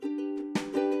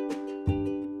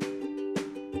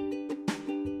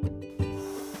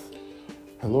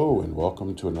Hello and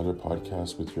welcome to another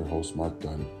podcast with your host Mark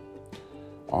Dunn.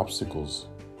 Obstacles,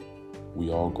 we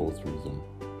all go through them.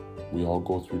 We all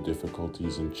go through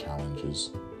difficulties and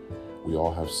challenges. We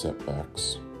all have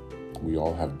setbacks. We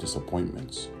all have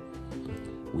disappointments.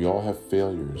 We all have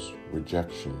failures,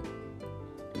 rejection,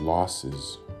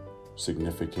 losses,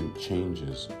 significant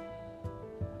changes.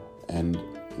 And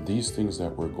these things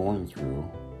that we're going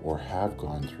through or have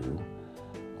gone through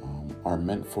are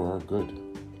meant for our good.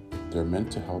 They're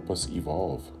meant to help us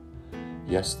evolve.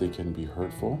 Yes, they can be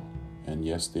hurtful, and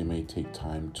yes, they may take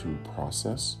time to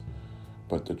process,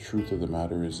 but the truth of the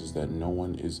matter is that no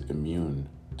one is immune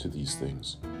to these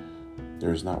things.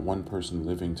 There is not one person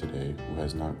living today who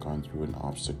has not gone through an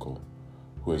obstacle,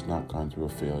 who has not gone through a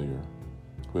failure,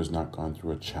 who has not gone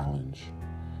through a challenge.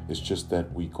 It's just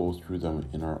that we go through them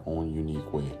in our own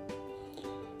unique way.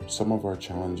 Some of our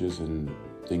challenges and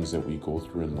things that we go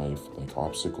through in life, like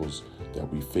obstacles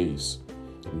that we face,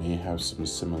 may have some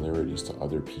similarities to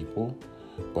other people,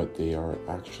 but they are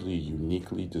actually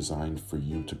uniquely designed for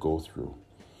you to go through,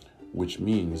 which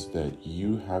means that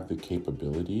you have the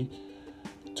capability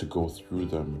to go through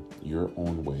them your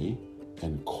own way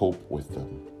and cope with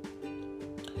them.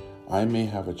 I may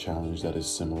have a challenge that is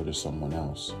similar to someone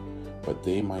else, but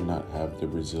they might not have the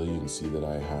resiliency that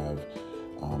I have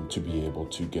to be able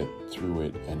to get through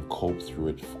it and cope through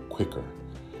it quicker.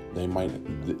 They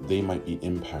might be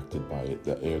impacted by it.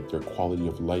 Their quality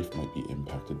of life might be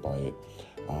impacted by it.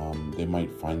 They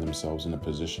might find themselves in a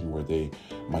position where they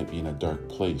might be in a dark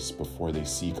place before they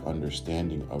seek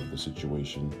understanding of the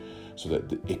situation so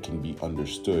that it can be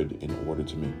understood in order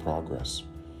to make progress.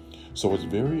 So it's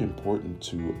very important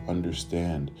to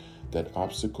understand that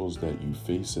obstacles that you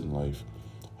face in life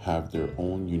have their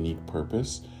own unique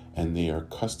purpose, and they are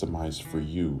customized for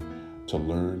you to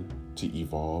learn, to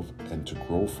evolve, and to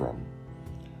grow from.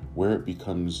 Where it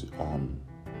becomes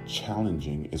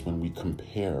challenging is when we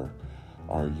compare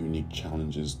our unique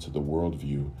challenges to the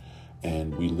worldview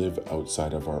and we live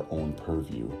outside of our own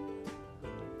purview.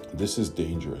 This is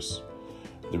dangerous.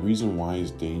 The reason why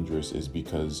it's dangerous is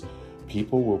because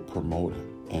people will promote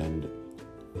and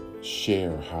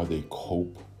share how they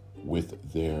cope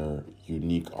with their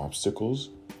unique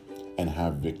obstacles and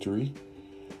have victory.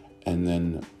 And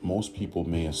then most people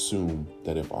may assume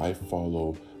that if I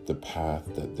follow the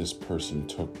path that this person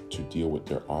took to deal with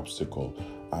their obstacle,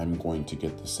 I'm going to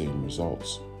get the same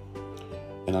results.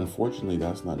 And unfortunately,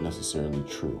 that's not necessarily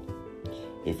true.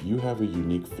 If you have a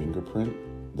unique fingerprint,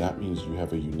 that means you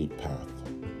have a unique path.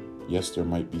 Yes, there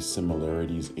might be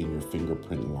similarities in your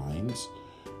fingerprint lines,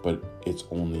 but it's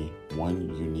only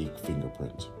one unique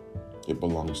fingerprint. It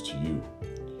belongs to you.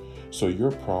 So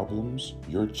your problems,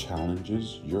 your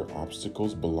challenges, your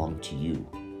obstacles belong to you.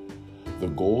 The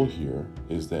goal here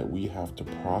is that we have to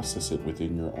process it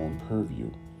within your own purview.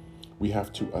 We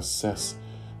have to assess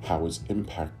how it's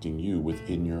impacting you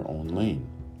within your own lane.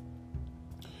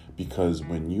 Because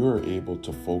when you're able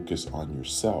to focus on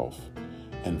yourself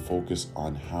and focus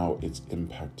on how it's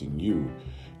impacting you,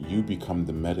 you become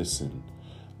the medicine,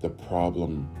 the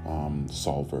problem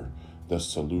solver, the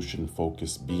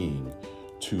solution-focused being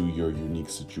to your unique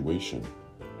situation.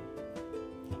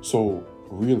 So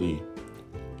really,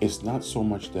 it's not so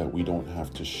much that we don't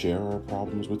have to share our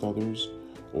problems with others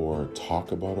or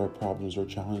talk about our problems or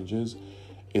challenges.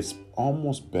 It's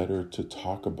almost better to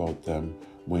talk about them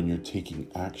when you're taking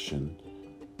action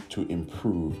to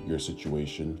improve your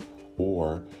situation,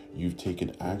 or you've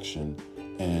taken action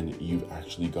and you've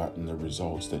actually gotten the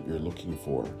results that you're looking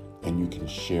for, and you can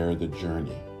share the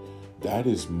journey. That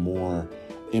is more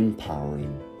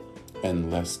empowering and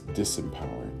less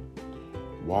disempowering.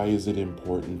 Why is it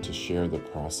important to share the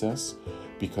process?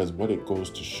 Because what it goes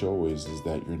to show is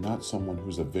that you're not someone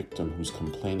who's a victim who's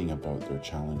complaining about their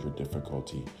challenge or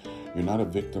difficulty. You're not a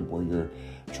victim where you're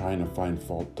trying to find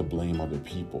fault to blame other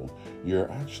people. You're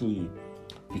actually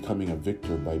becoming a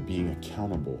victor by being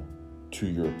accountable to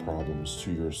your problems,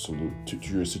 to your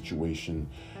situation,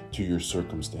 to your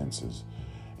circumstances.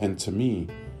 And to me,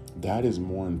 that is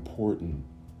more important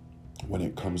when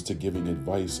it comes to giving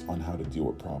advice on how to deal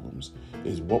with problems,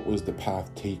 is what was the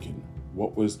path taken?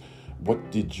 What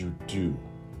did you do?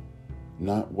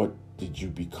 Not what did you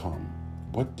become?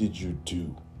 What did you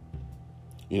do?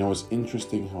 You know, it's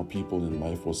interesting how people in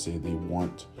life will say they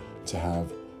want to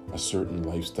have a certain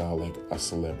lifestyle like a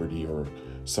celebrity or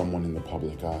someone in the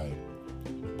public eye.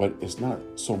 But it's not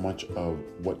so much of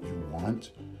what you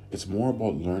want. It's more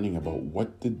about learning about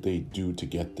what did they do to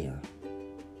get there.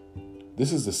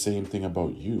 This is the same thing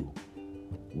about you.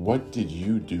 What did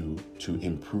you do to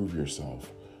improve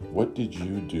yourself? What did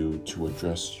you do to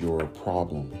address your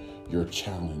problem, your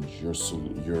challenge, your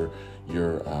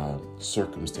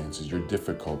circumstances, your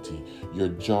difficulty, your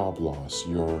job loss,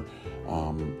 your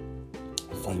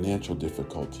financial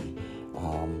difficulty,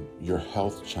 your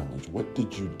health challenge? What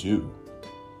did you do?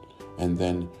 And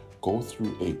then go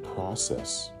through a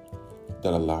process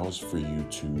that allows for you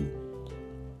to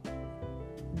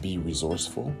be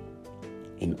resourceful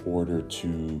in order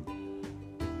to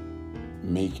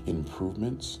make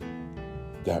improvements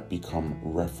that become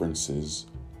references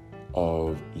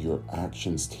of your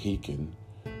actions taken,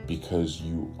 because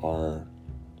you are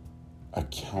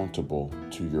accountable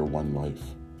to your one life.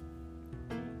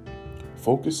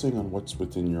 Focusing on what's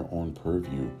within your own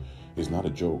purview is not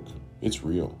a joke. It's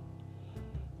real.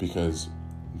 Because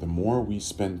the more we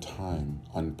spend time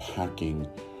unpacking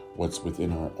what's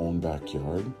within our own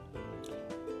backyard,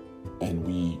 and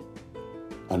we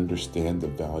understand the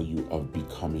value of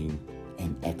becoming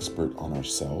an expert on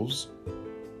ourselves,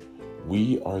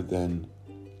 we are then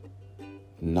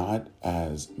not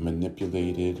as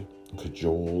manipulated,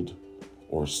 cajoled,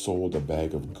 or sold a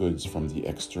bag of goods from the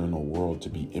external world to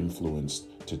be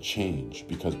influenced to change,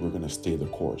 because we're going to stay the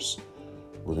course.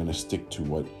 We're going to stick to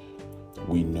what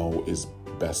we know is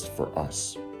best for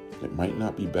us. It might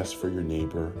not be best for your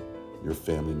neighbor, your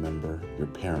family member, your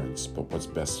parents, but what's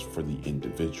best for the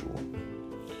individual.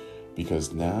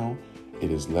 Because now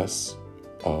it is less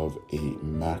of a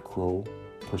macro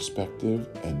perspective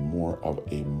and more of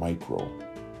a micro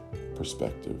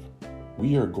perspective.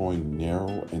 We are going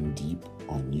narrow and deep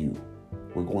on you.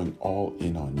 We're going all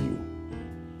in on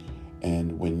you.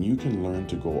 And when you can learn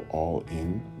to go all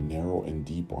in, narrow and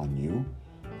deep on you,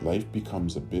 life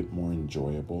becomes a bit more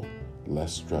enjoyable,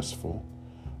 less stressful,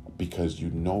 because you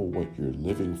know what you're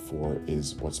living for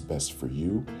is what's best for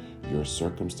you, your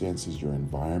circumstances, your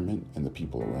environment, and the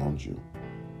people around you.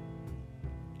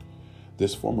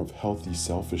 This form of healthy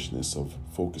selfishness of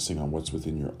focusing on what's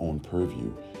within your own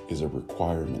purview is a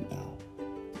requirement now.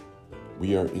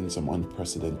 We are in some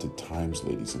unprecedented times,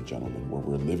 ladies and gentlemen, where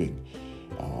we're living,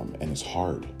 and it's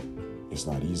hard. It's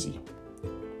not easy.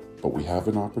 But we have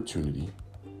an opportunity.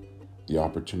 The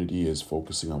opportunity is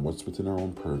focusing on what's within our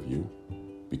own purview,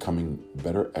 becoming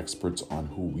better experts on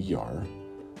who we are,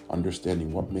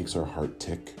 understanding what makes our heart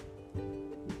tick,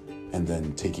 and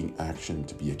then taking action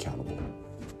to be accountable.